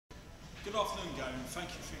Good afternoon, Gary, and thank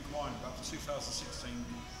you for inquiring about the 2016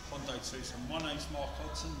 Hyundai Tucson. My name's Mark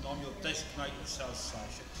Hodson and I'm your designated sales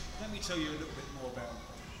associate. Let me tell you a little bit more about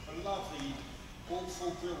a lovely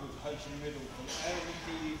all-full grille with H in the middle, with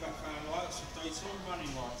LED background lights with daytime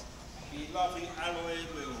running lights, the lovely alloy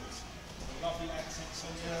wheels, the lovely accents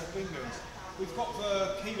on the wing mirrors. We've got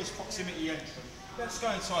the keyless proximity entry. Let's go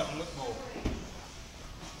inside and look more.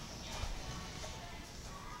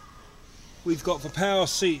 We've got the power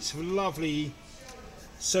seats with a lovely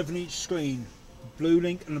 7-inch screen, blue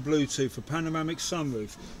link and the Bluetooth, for panoramic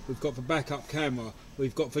sunroof. We've got the backup camera,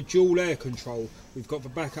 we've got the dual air control, we've got the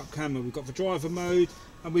backup camera, we've got the driver mode,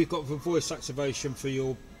 and we've got the voice activation for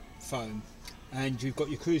your phone. And you've got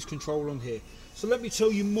your cruise control on here. So let me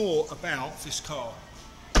tell you more about this car.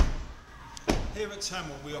 Here at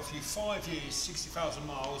Tameron we offer you 5 years, 60,000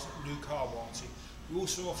 miles new car warranty. We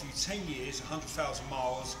also offer you 10 years, 100,000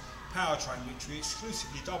 miles powertrain, which we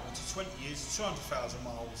exclusively double to 20 years, 200,000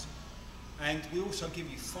 miles. And we also give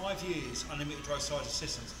you 5 years unlimited roadside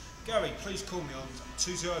assistance. Gary, please call me on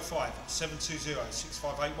 205 720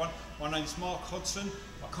 6581. My name's Mark Hodson.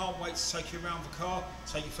 I can't wait to take you around the car,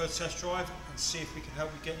 take you for a test drive and see if we can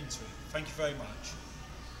help you get into it. Thank you very much.